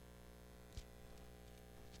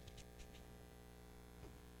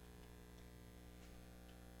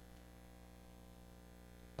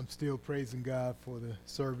Still praising God for the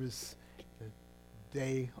service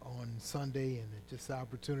day on Sunday and just the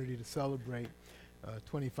opportunity to celebrate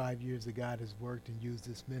 25 years that God has worked and used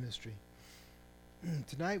this ministry.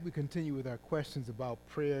 Tonight we continue with our questions about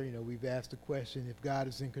prayer. You know, we've asked the question, if God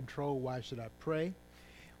is in control, why should I pray?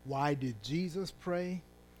 Why did Jesus pray?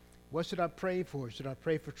 What should I pray for? Should I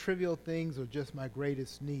pray for trivial things or just my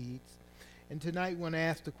greatest needs? And tonight we want to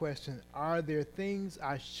ask the question, are there things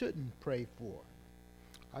I shouldn't pray for?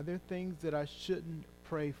 Are there things that I shouldn't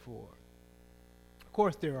pray for? Of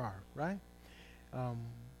course there are, right?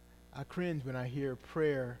 I cringe when I hear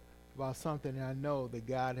prayer about something and I know that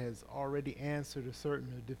God has already answered a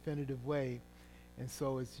certain definitive way, and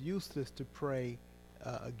so it's useless to pray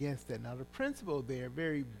against that. Now the principle there,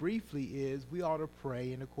 very briefly, is we ought to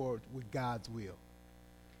pray in accord with God's will.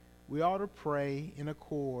 We ought to pray in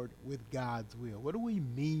accord with God's will. What do we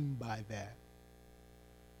mean by that?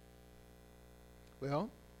 Well,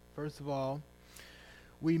 first of all,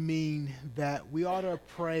 we mean that we ought to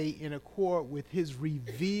pray in accord with his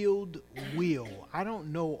revealed will. I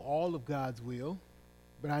don't know all of God's will,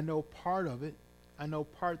 but I know part of it. I know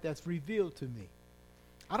part that's revealed to me.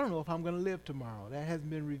 I don't know if I'm going to live tomorrow. That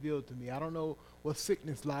hasn't been revealed to me. I don't know what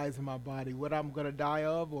sickness lies in my body, what I'm going to die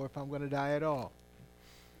of, or if I'm going to die at all.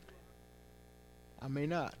 I may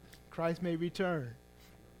not. Christ may return.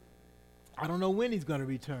 I don't know when he's going to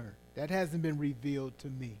return. That hasn't been revealed to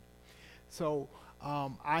me. So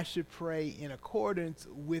I should pray in accordance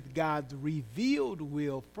with God's revealed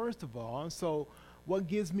will, first of all. And so what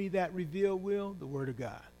gives me that revealed will? The Word of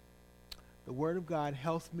God. The Word of God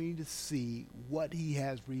helps me to see what he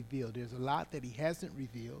has revealed. There's a lot that he hasn't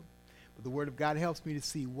revealed, but the Word of God helps me to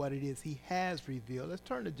see what it is he has revealed. Let's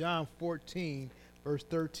turn to John 14, verse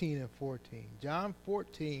 13 and 14. John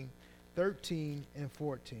 14, 13 and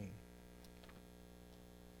 14.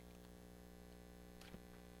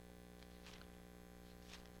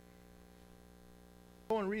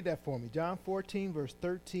 Go and read that for me. John 14, verse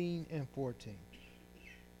 13 and 14.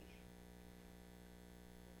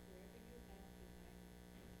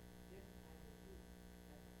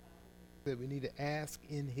 That we need to ask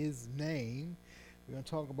in his name. We're going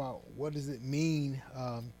to talk about what does it mean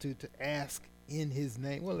to ask in his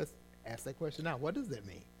name. Well, let's ask that question now. What does that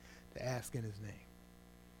mean, to ask in his name?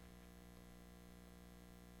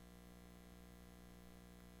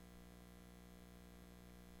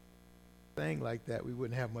 Thing like that, we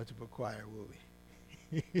wouldn't have much of a choir, would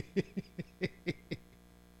we?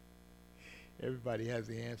 Everybody has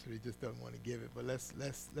the answer; they just don't want to give it. But let's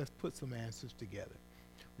put some answers together.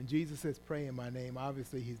 When Jesus says pray in my name,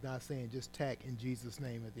 obviously he's not saying just tack in Jesus'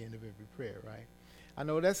 name at the end of every prayer, right? I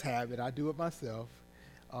know that's habit. I do it myself.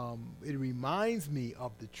 It reminds me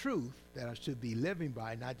of the truth that I should be living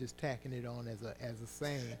by, not just tacking it on as a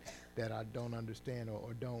saying that I don't understand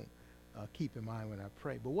or don't keep in mind when I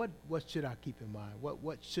pray. But what should I keep in mind?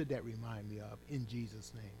 What should that remind me of in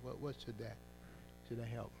Jesus' name? What should that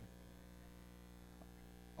help me?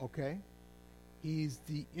 Okay. He's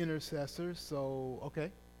the intercessor, so okay.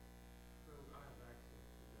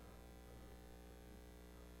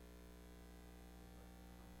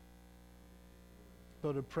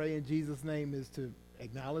 So to pray in Jesus' name is to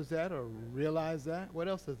acknowledge that or realize that. What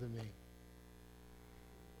else does it mean?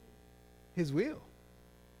 His will.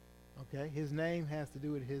 Okay, his name has to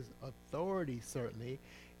do with his authority, certainly,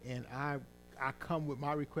 and I come with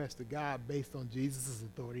my request to God based on Jesus'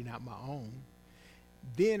 authority, not my own.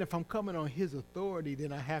 Then if I'm coming on his authority,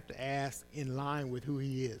 then I have to ask in line with who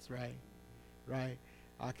he is, right? Right?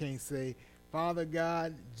 I can't say, Father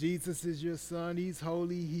God, Jesus is your son, he's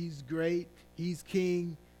holy, he's great, he's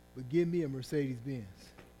king, but give me a Mercedes-Benz,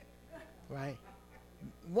 right?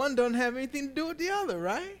 One doesn't have anything to do with the other,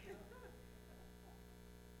 right?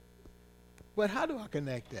 But how do I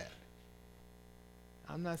connect that?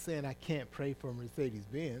 I'm not saying I can't pray for a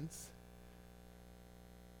Mercedes-Benz,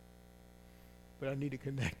 but I need to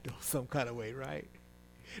connect those some kind of way, right?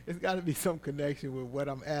 There's got to be some connection with what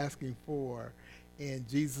I'm asking for and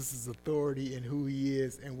Jesus' authority and who he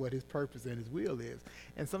is and what his purpose and his will is.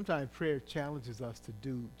 And sometimes prayer challenges us to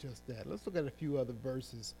do just that. Let's look at a few other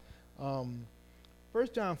verses. 1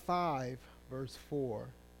 John 5, verse 4.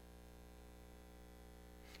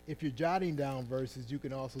 If you're jotting down verses, you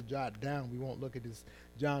can also jot down. We won't look at this.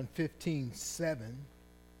 John 15, 7.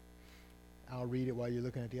 I'll read it while you're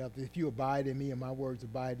looking at the other. If you abide in me and my words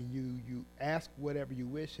abide in you, you ask whatever you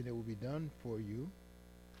wish and it will be done for you.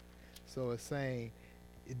 So it's saying,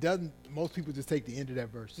 most people just take the end of that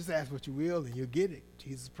verse. Just ask what you will and you'll get it.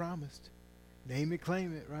 Jesus promised. Name it,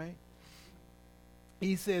 claim it, right?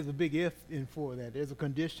 he says a big if in for that. There's a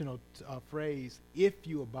conditional phrase, if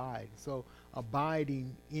you abide. So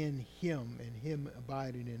abiding in him and him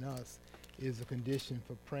abiding in us is a condition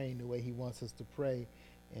for praying the way he wants us to pray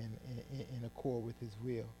and in accord with his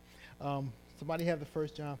will. Somebody have the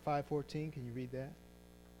 1 John 5:14. Can you read that?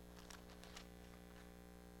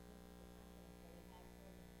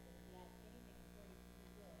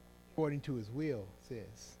 According to his will,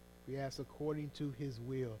 says. We ask according to his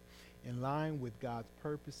will, in line with God's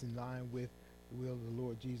purpose, in line with the will of the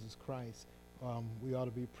Lord Jesus Christ. We ought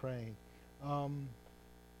to be praying.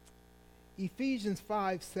 Ephesians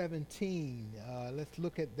 5:17. Let's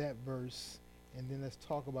look at that verse, and then let's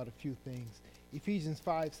talk about a few things. Ephesians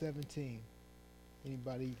 5:17.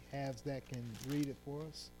 Anybody has that can read it for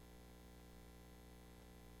us?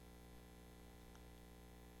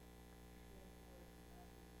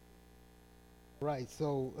 Right,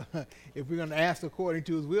 so if we're going to ask according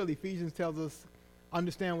to his will, Ephesians tells us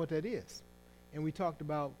understand what that is. And we talked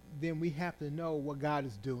about then we have to know what God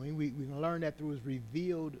is doing. We can learn that through his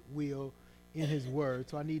revealed will in his word.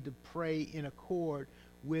 So I need to pray in accord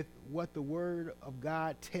with what the word of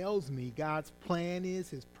God tells me God's plan is,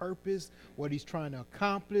 his purpose, what he's trying to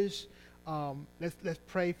accomplish. Let's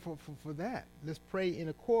pray for that. Let's pray in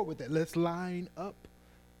accord with that. Let's line up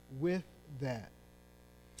with that.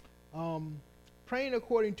 Praying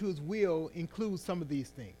according to his will includes some of these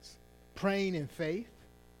things. Praying in faith.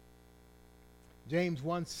 James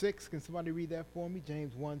 1:6. Can somebody read that for me?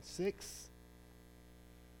 James 1:6.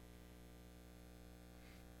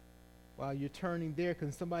 While you're turning there,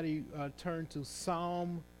 can somebody turn to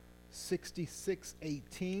Psalm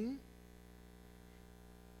 66:18?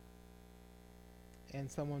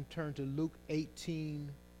 And someone turn to Luke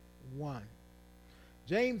 18:1.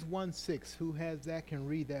 James 1:6. Who has that can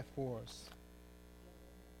read that for us.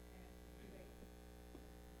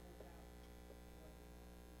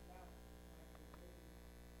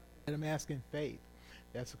 And I'm asking faith.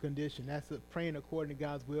 That's a condition. That's praying according to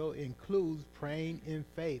God's will includes praying in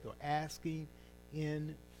faith or asking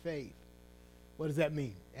in faith. What does that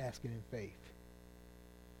mean, asking in faith?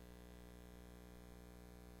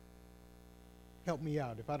 Help me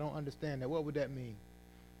out. If I don't understand that, what would that mean?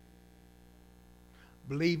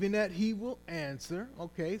 Believing that he will answer.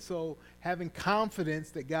 Okay, so having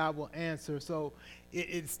confidence that God will answer. So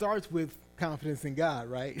it starts with confidence in God,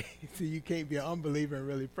 right? So you can't be an unbeliever and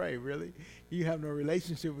really pray, really. You have no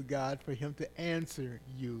relationship with God for him to answer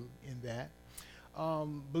you in that.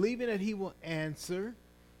 Believing that he will answer.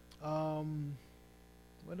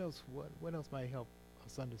 What else? What else might help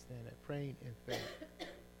us understand that? Praying in faith.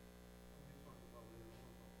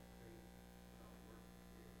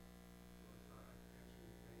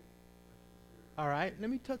 All right, let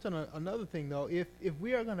me touch on another thing, though. If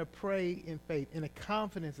we are going to pray in faith, in a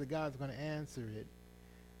confidence that God's going to answer it,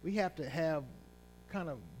 we have to have kind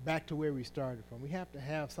of back to where we started from. We have to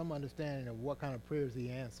have some understanding of what kind of prayers he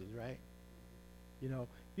answers, right? You know,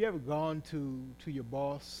 you ever gone to your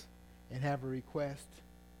boss and have a request,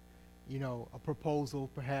 you know, a proposal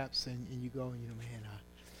perhaps, and you go, you know, man,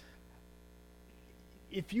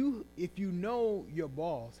 if you know your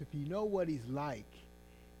boss, if you know what he's like,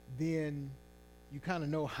 then you kind of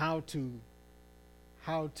know how to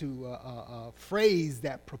phrase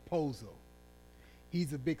that proposal.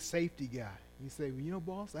 He's a big safety guy. You say, well, you know,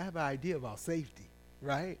 boss, I have an idea about safety,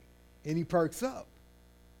 right? And he perks up.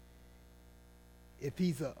 If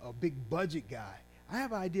he's a big budget guy, I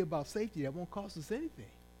have an idea about safety that won't cost us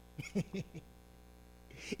anything.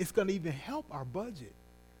 It's going to even help our budget.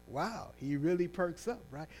 Wow, he really perks up,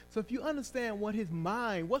 right? So if you understand what his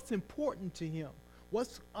mind, what's important to him,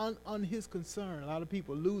 what's on his concern? A lot of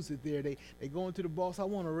people lose it there. They go into the boss, I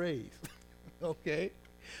want a raise. Okay.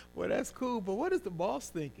 Well, that's cool, but what is the boss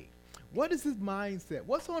thinking? What is his mindset?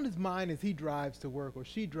 What's on his mind as he drives to work or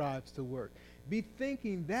she drives to work? Be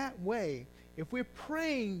thinking that way. If we're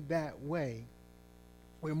praying that way,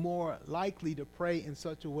 we're more likely to pray in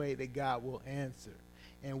such a way that God will answer.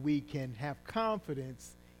 And we can have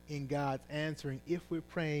confidence in God's answering if we're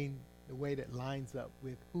praying the way that lines up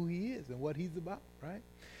with who he is and what he's about, right?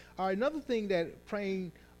 All right, another thing that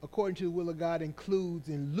praying according to the will of God includes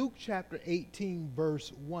in Luke chapter 18,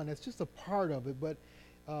 verse 1. That's just a part of it, but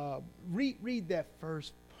read that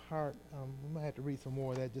first part. We might have to read some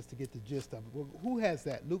more of that just to get the gist of it. Well, who has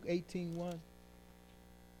that? Luke 18, 1?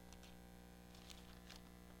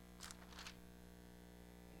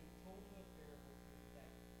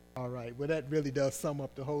 All right. Well, that really does sum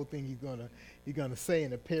up the whole thing he's gonna say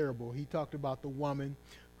in the parable. He talked about the woman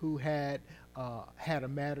who had a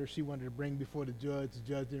matter she wanted to bring before the judge. The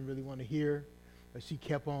judge didn't really want to hear But she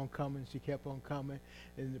kept on coming. She kept on coming.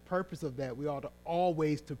 And the purpose of that, we ought to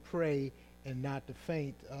always to pray and not to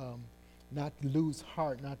faint, not to lose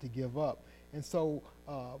heart, not to give up. And so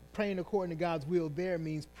praying according to God's will there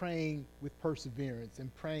means praying with perseverance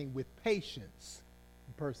and praying with patience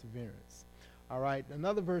and perseverance. All right.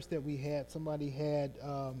 Another verse that we had, somebody had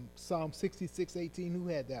Psalm 66:18. Who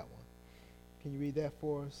had that one? Can you read that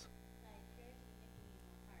for us?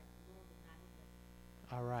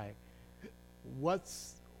 All right.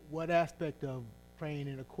 What aspect of praying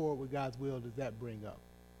in accord with God's will does that bring up?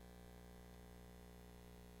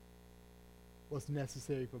 What's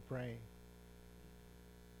necessary for praying?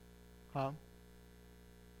 Huh?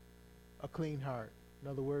 A clean heart.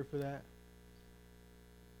 Another word for that?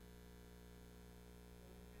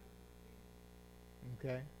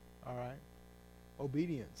 Okay. All right.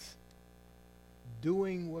 Obedience.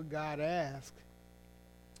 Doing what God asked,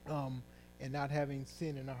 and not having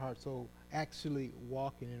sin in our heart. So actually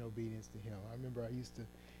walking in obedience to Him. I remember I used to,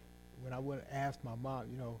 when I would ask my mom,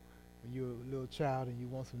 when you're a little child and you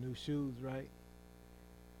want some new shoes, right?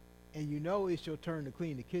 And you know it's your turn to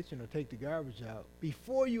clean the kitchen or take the garbage out.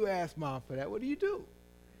 Before you ask Mom for that, what do?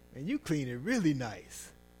 And you clean it really nice.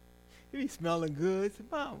 You be smelling good. Say,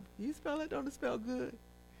 Mom, you smell it? Don't it smell good?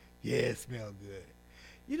 Yeah, it smells good.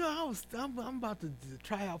 I'm about to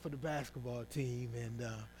try out for the basketball team, and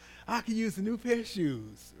I could use a new pair of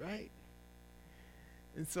shoes, right?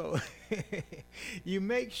 And so you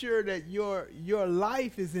make sure that your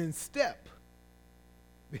life is in step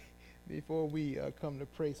before we come to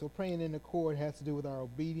pray. So praying in accord has to do with our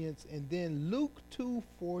obedience. And then Luke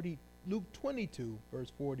 22,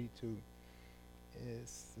 verse 42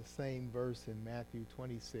 is the same verse in Matthew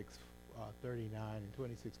 26, 39 and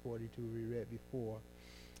 26:42 we read before.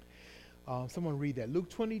 Someone read that. Luke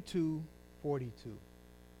 22:42.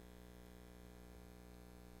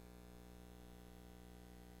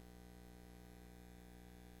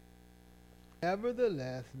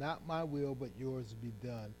 Nevertheless, not my will, but yours be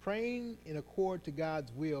done. Praying in accord to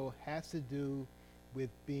God's will has to do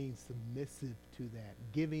with being submissive to that,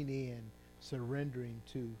 giving in, surrendering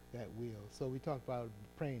to that will. So we talked about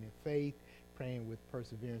praying in faith, praying with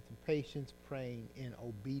perseverance and patience, praying in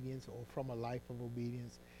obedience or from a life of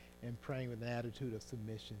obedience, and praying with an attitude of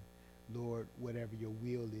submission. Lord, whatever your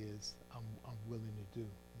will is, I'm willing to do.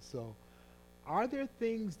 So are there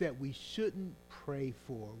things that we shouldn't pray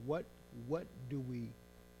for? What do we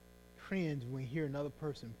cringe when we hear another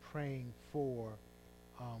person praying for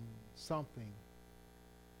something?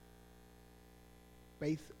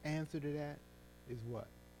 Base answer to that is what?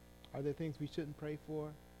 Are there things we shouldn't pray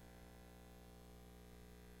for?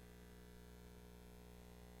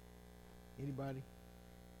 Anybody?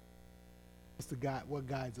 What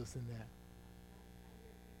guides us in that?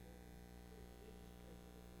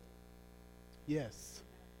 Yes.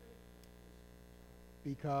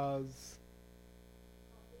 Because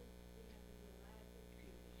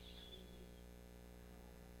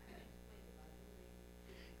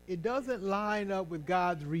it doesn't line up with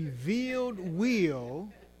God's revealed will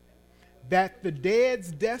that the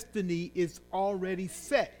dead's destiny is already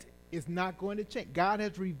set. It's not going to change. God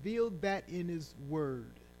has revealed that in His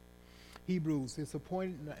Word. Hebrews, it's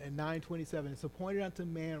appointed in 9:27, it's appointed unto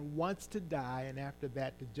man once to die, and after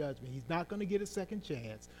that the judgment. He's not going to get a second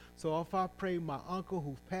chance. So if I pray my uncle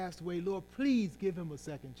who's passed away, Lord, please give him a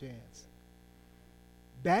second chance.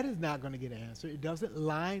 That is not going to get an answer. It doesn't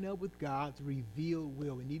line up with God's revealed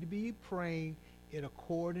will. We need to be praying in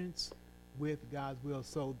accordance with God's will.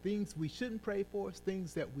 So things we shouldn't pray for is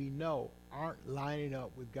things that we know aren't lining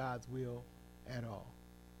up with God's will at all.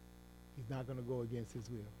 He's not going to go against His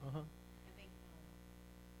will.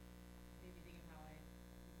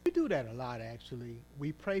 We do that a lot, actually.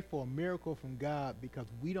 We pray for a miracle from God because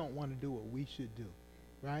we don't want to do what we should do,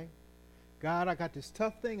 right? God, I got this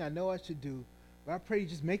tough thing I know I should do, but I pray you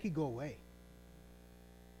just make it go away.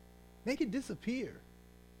 Make it disappear.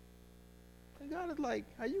 And God is like,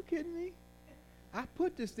 are you kidding me? I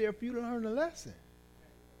put this there for you to learn a lesson.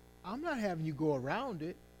 I'm not having you go around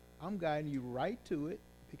it. I'm guiding you right to it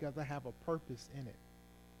because I have a purpose in it.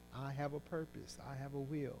 I have a purpose. I have a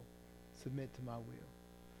will. Submit to my will.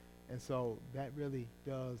 And so that really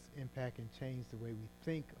does impact and change the way we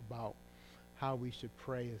think about how we should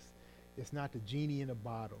pray. It's not the genie in a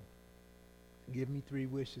bottle. Give me 3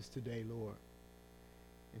 wishes today, Lord.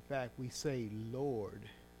 In fact, we say Lord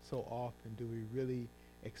so often. Do we really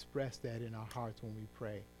express that in our hearts when we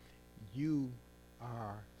pray? You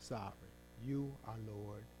are sovereign. You are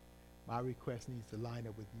Lord. My request needs to line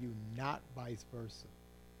up with you, not vice versa.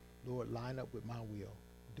 Lord, line up with my will.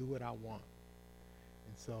 Do what I want.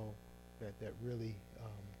 And so that really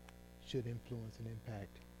should influence and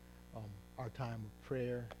impact our time of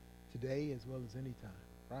prayer today as well as any time.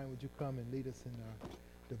 Brian, would you come and lead us in our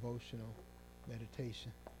devotional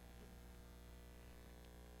meditation?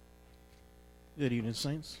 Good evening,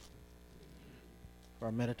 saints. For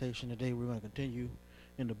our meditation today, we're going to continue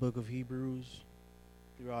in the book of Hebrews.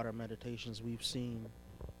 Throughout our meditations, we've seen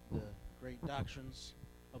the great doctrines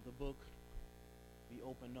of the book be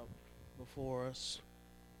opened up before us.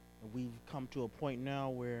 And we've come to a point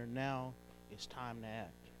now where now it's time to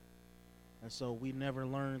act. And so we never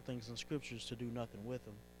learn things in scriptures to do nothing with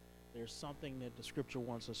them. There's something that the scripture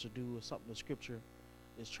wants us to do, or something the scripture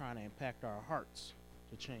is trying to impact our hearts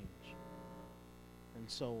to change. And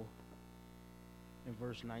so in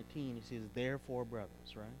verse 19, it says, therefore,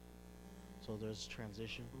 brothers, right? So there's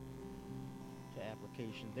transition to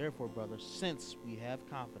application. Therefore, brothers, since we have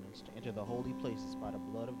confidence to enter the holy places by the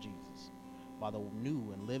blood of Jesus, by the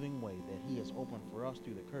new and living way that he has opened for us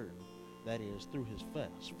through the curtain, that is, through his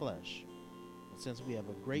flesh. And since we have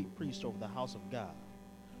a great priest over the house of God,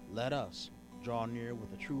 let us draw near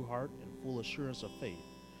with a true heart and full assurance of faith,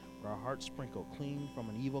 with our hearts sprinkled clean from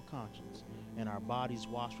an evil conscience, and our bodies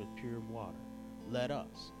washed with pure water. Let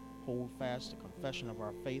us hold fast the confession of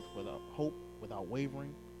our faith without hope, without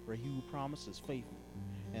wavering, for he who promises faithful.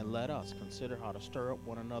 And let us consider how to stir up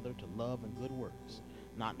one another to love and good works,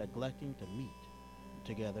 not neglecting to meet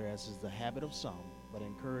together as is the habit of some, but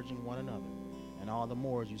encouraging one another, and all the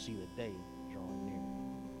more as you see the day drawing near.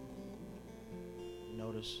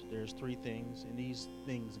 Notice there's three things, and these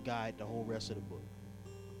things guide the whole rest of the book.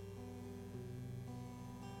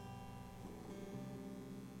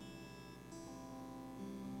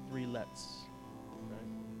 Three lets. Okay?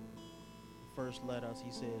 First,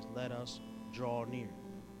 he says, let us draw near.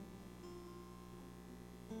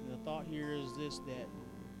 And the thought here is this, that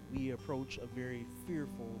we approach a very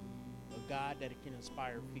fearful, a God that it can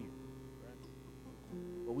inspire fear. Right?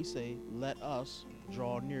 But we say, let us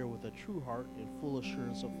draw near with a true heart and full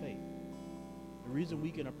assurance of faith. The reason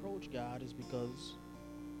we can approach God is because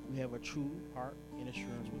we have a true heart and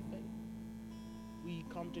assurance with faith. We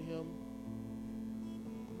come to him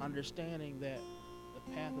understanding that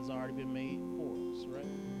the path has already been made for us, right?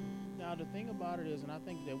 Now, the thing about it is, and I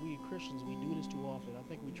think that we Christians, we do this too often, I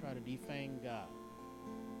think we try to defang God.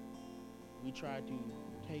 We try to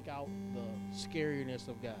take out the scariness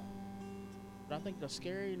of God. But I think the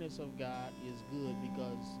scariness of God is good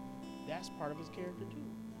because that's part of his character too.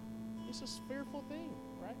 It's a fearful thing,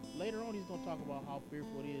 right? Later on, he's going to talk about how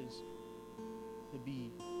fearful it is to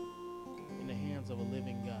be in the hands of a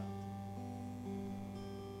living God.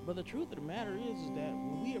 But the truth of the matter is that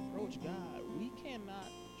when we approach God, we cannot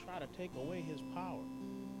try to take away his power.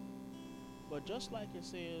 But just like it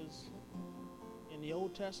says in the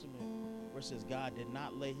Old Testament, where it says God did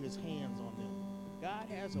not lay his hands on them, God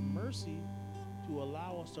has a mercy to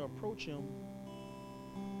allow us to approach him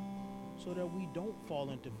so that we don't fall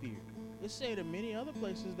into fear. It said in many other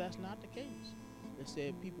places that's not the case. It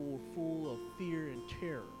said people were full of fear and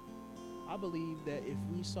terror. I believe that if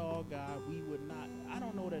we saw God, we would not, I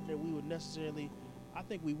don't know that we would necessarily, I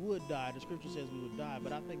think we would die. The scripture says we would die,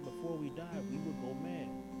 but I think before we die, we would go mad.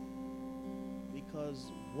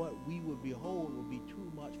 Because what we would behold would be too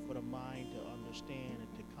much for the mind to understand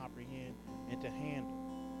and to comprehend and to handle.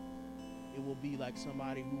 It will be like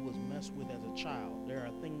somebody who was messed with as a child. There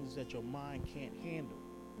are things that your mind can't handle,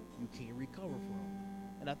 you can't recover from.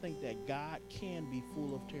 And I think that God can be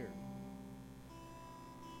full of terror.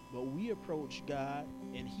 But we approach God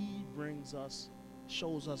and he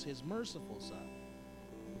shows us his merciful side.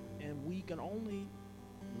 And we can only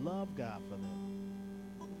love God for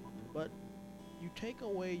that. But you take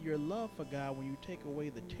away your love for God when you take away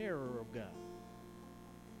the terror of God.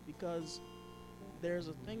 Because there's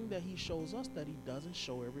a thing that he shows us that he doesn't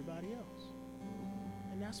show everybody else.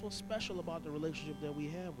 And that's what's special about the relationship that we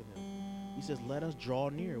have with him. He says, let us draw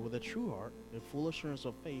near with a true heart and full assurance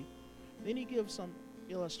of faith. Then he gives some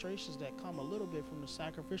illustrations that come a little bit from the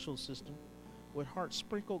sacrificial system, with hearts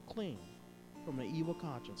sprinkled clean from an evil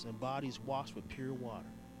conscience and bodies washed with pure water.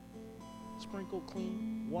 Sprinkled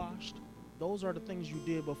clean, washed. Those are the things you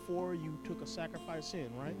did before you took a sacrifice in,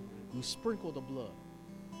 right? You sprinkle the blood.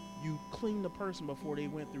 You clean the person before they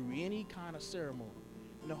went through any kind of ceremony.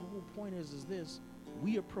 And the whole point is this: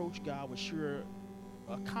 we approach God with sure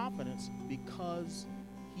confidence because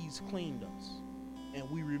he's cleaned us and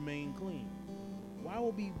we remain clean. Why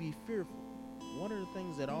would we be fearful? One of the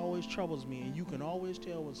things that always troubles me, and you can always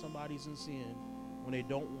tell when somebody's in sin when they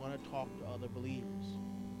don't want to talk to other believers.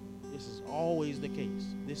 This is always the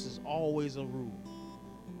case. This is always a rule.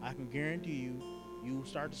 I can guarantee you, you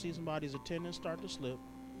start to see somebody's attendance start to slip,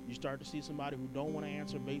 You start to see somebody who don't want to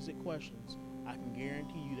answer basic questions, I can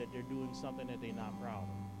guarantee you that they're doing something that they're not proud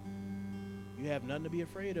of. You have nothing to be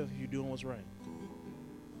afraid of if you're doing what's right.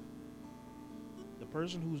 The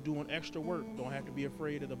person who's doing extra work don't have to be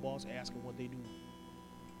afraid of the boss asking what they do.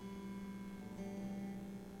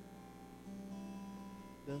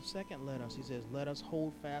 The second let us, he says, let us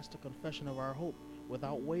hold fast the confession of our hope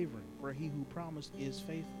without wavering, for he who promised is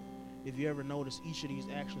faithful. If you ever notice, each of these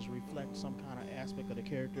actions reflect some kind of aspect of the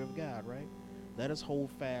character of God, right? Let us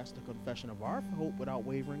hold fast the confession of our hope without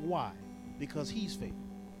wavering. Why? Because he's faithful.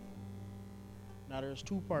 Now there's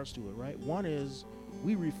two parts to it, right? One is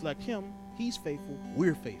we reflect him, he's faithful,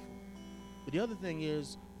 we're faithful. But the other thing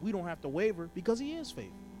is we don't have to waver because he is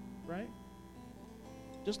faithful, right?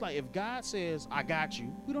 Just like if God says, I got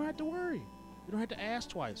you, we don't have to worry. We don't have to ask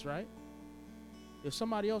twice, right? If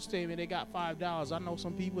somebody else tell me they got $5, I know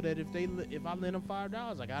some people that if I lend them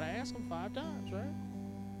 $5, I gotta ask them 5 times, right?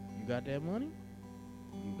 You got that money?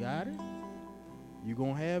 You got it? You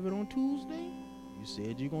gonna have it on Tuesday? You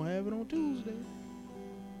said you gonna have it on Tuesday.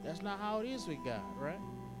 That's not how it is with God, right?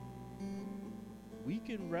 We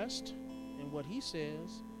can rest in what he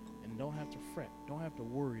says and don't have to fret, don't have to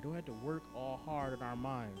worry, don't have to work all hard in our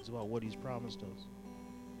minds about what he's promised us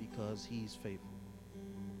because he's faithful.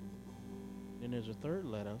 Then there's a third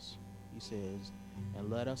let us. He says, and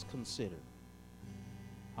let us consider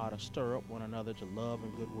how to stir up one another to love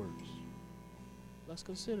and good works. Let's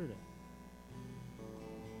consider that.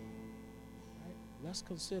 Right? Let's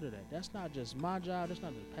consider that. That's not just my job. That's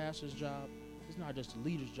not the pastor's job. It's not just the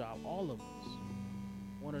leader's job. All of us.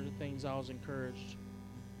 One of the things I was encouraged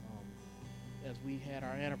as we had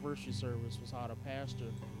our anniversary service was how the pastor,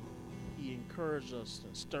 he encouraged us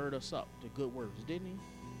and stirred us up to good works, didn't he?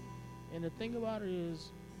 And the thing about it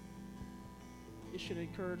is, it should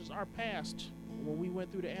encourage us. Our past, when we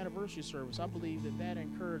went through the anniversary service, I believe that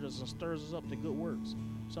encourages us and stirs us up to good works.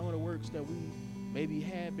 Some of the works that we maybe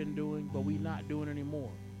had been doing, but we not doing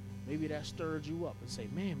anymore. Maybe that stirred you up and say,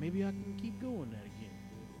 man, maybe I can keep doing that again.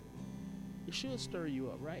 It should stir you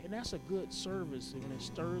up, right? And that's a good service when it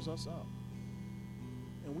stirs us up.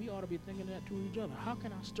 And we ought to be thinking that to each other. How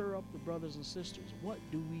can I stir up the brothers and sisters? What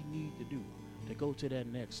do we need to do to go to that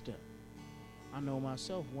next step? I know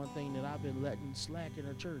myself, one thing that I've been letting slack in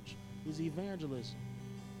the church is evangelism.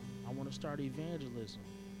 I want to start evangelism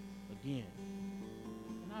again.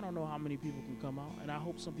 And I don't know how many people can come out, and I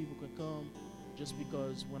hope some people can come just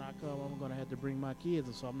because when I come, I'm going to have to bring my kids,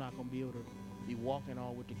 and so I'm not going to be able to be walking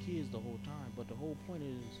all with the kids the whole time. But the whole point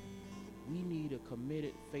is we need a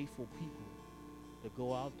committed, faithful people to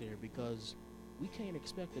go out there because we can't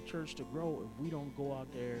expect the church to grow if we don't go out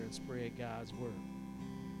there and spread God's word.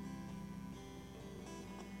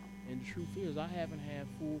 And the truth is, I haven't had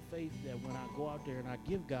full faith that when I go out there and I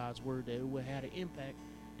give God's word, that it will have the impact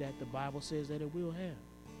that the Bible says that it will have.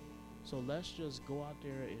 So let's just go out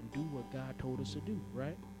there and do what God told us to do,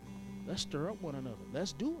 right? Let's stir up one another.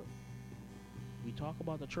 Let's do it. We talk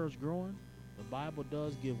about the church growing. The Bible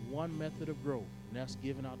does give one method of growth, and that's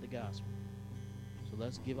giving out the gospel. So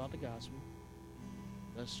let's give out the gospel.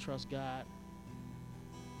 Let's trust God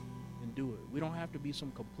and do it. We don't have to be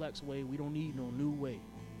some complex way. We don't need no new way.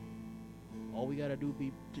 All we got to do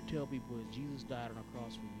to tell people is Jesus died on a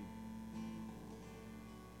cross for you.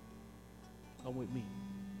 Come with me.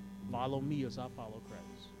 Follow me as I follow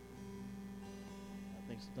Christ. I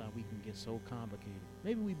think sometimes we can get so complicated.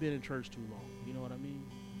 Maybe we've been in church too long. You know what I mean?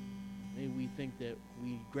 Maybe we think that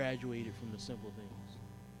we graduated from the simple things.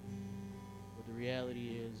 But the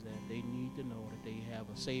reality is that they need to know that they have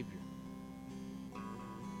a Savior.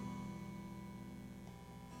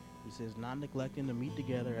 He says, not neglecting to meet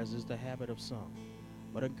together as is the habit of some,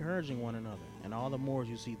 but encouraging one another, and all the more as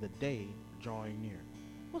you see the day drawing near.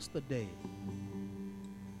 What's the day?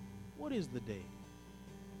 What is the day?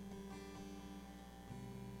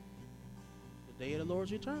 The day of the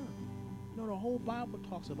Lord's return. You know, the whole Bible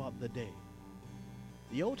talks about the day.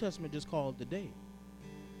 The Old Testament just called it the day.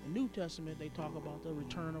 The New Testament, they talk about the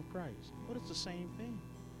return of Christ. But it's the same thing.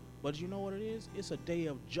 But you know what it is? It's a day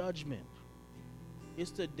of judgment.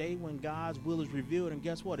 It's the day when God's will is revealed. And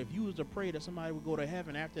guess what? If you was to pray that somebody would go to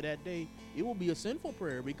heaven after that day, it will be a sinful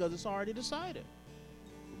prayer because it's already decided.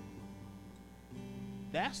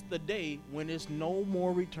 That's the day when there's no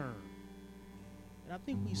more return. And I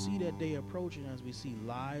think we see that day approaching as we see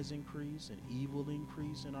lies increase and evil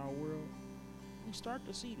increase in our world. We start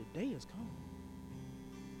to see the day is coming.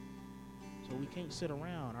 So we can't sit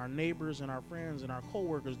around. Our neighbors and our friends and our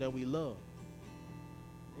co-workers that we love,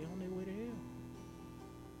 they're on their way to hell.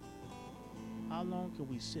 How long can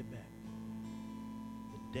we sit back?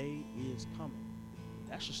 The day is coming.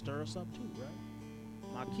 That should stir us up too, right?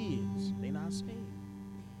 My kids, they not saved.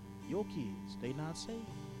 Your kids, they not saved.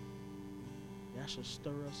 That should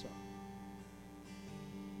stir us up.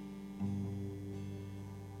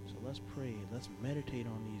 So let's pray. Let's meditate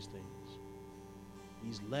on these things.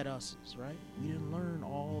 These let us's, right? We didn't learn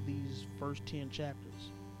all these first 10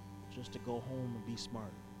 chapters just to go home and be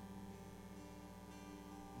smart.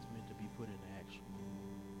 It's meant to be put into action.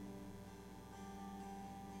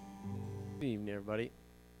 Good evening, everybody.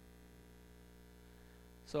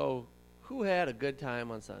 So, who had a good time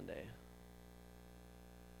on Sunday?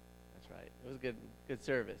 That's right. It was good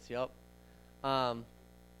service. Yep. I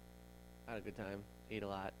had a good time. Ate a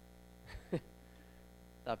lot.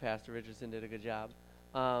 Thought Pastor Richardson did a good job.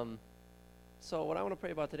 So what I want to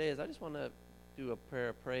pray about today is I just want to do a prayer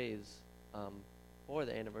of praise for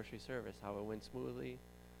the anniversary service, how it went smoothly,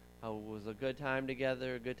 how it was a good time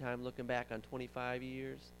together, a good time looking back on 25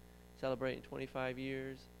 years, celebrating 25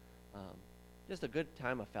 years, just a good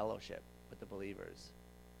time of fellowship with the believers.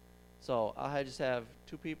 So I'll just have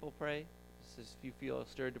two people pray, just if you feel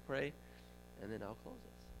stirred to pray, and then I'll close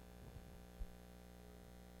this.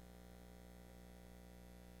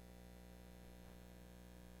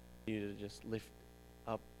 You to just lift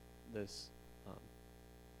up this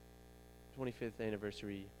 25th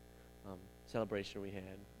anniversary celebration we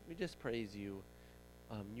had. We just praise you.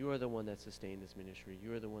 You are the one that sustained this ministry.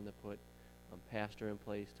 You are the one that put pastor in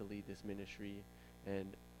place to lead this ministry,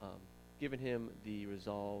 and given him the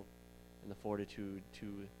resolve and the fortitude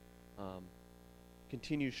to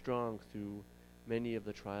continue strong through many of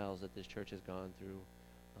the trials that this church has gone through.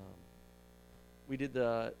 We did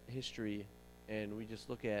the history, and we just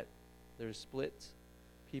look at there's splits,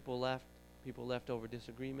 people left over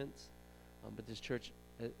disagreements, but this church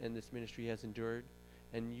and this ministry has endured,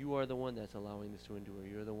 and you are the one that's allowing this to endure.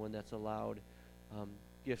 You're the one that's allowed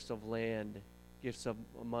gifts of land, gifts of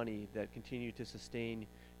money that continue to sustain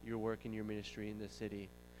your work and your ministry in this city.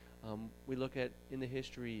 We look at in the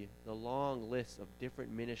history the long list of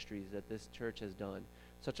different ministries that this church has done.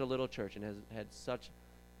 Such a little church, and has had such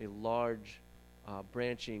a large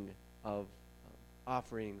branching of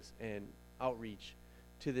offerings and outreach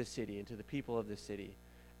to this city and to the people of this city.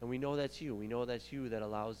 And we know that's you. We know that's you that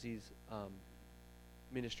allows these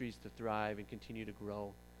ministries to thrive and continue to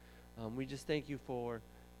grow. We just thank you for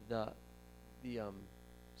the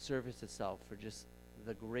service itself, for just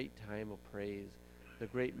the great time of praise, the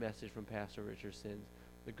great message from Pastor Richardson,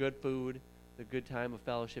 the good food, the good time of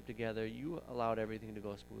fellowship together. You allowed everything to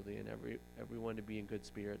go smoothly and everyone to be in good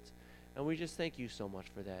spirits. And we just thank you so much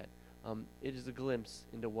for that. It is a glimpse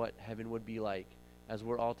into what heaven would be like as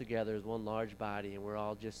we're all together as one large body, and we're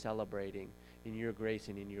all just celebrating in your grace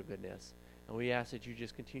and in your goodness. And we ask that you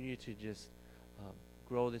just continue to just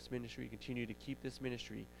grow this ministry, continue to keep this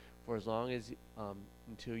ministry for as long as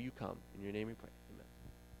until you come. In your name we pray.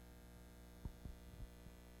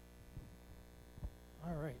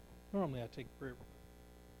 Amen. All right. Normally I take prayer